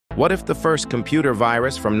What if the first computer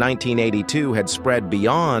virus from 1982 had spread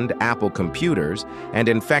beyond Apple computers and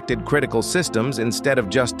infected critical systems instead of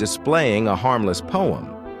just displaying a harmless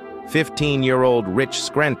poem? 15-year-old Rich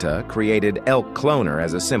Skrenta created Elk Cloner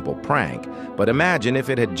as a simple prank, but imagine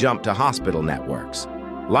if it had jumped to hospital networks.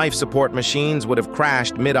 Life support machines would have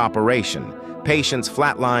crashed mid-operation, patients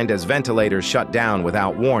flatlined as ventilators shut down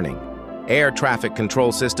without warning. Air traffic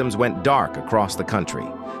control systems went dark across the country.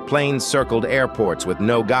 Planes circled airports with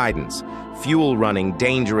no guidance, fuel running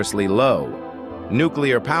dangerously low.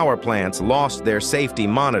 Nuclear power plants lost their safety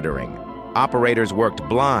monitoring. Operators worked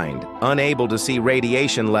blind, unable to see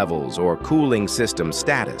radiation levels or cooling system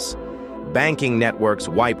status. Banking networks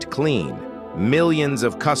wiped clean. Millions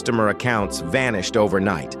of customer accounts vanished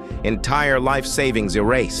overnight, entire life savings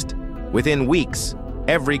erased. Within weeks,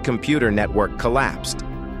 every computer network collapsed.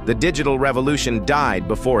 The digital revolution died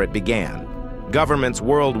before it began. Governments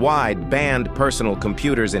worldwide banned personal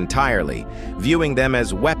computers entirely, viewing them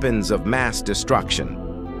as weapons of mass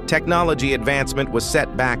destruction. Technology advancement was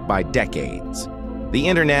set back by decades. The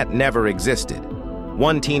internet never existed.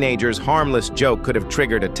 One teenager's harmless joke could have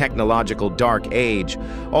triggered a technological dark age,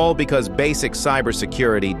 all because basic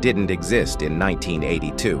cybersecurity didn't exist in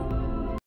 1982.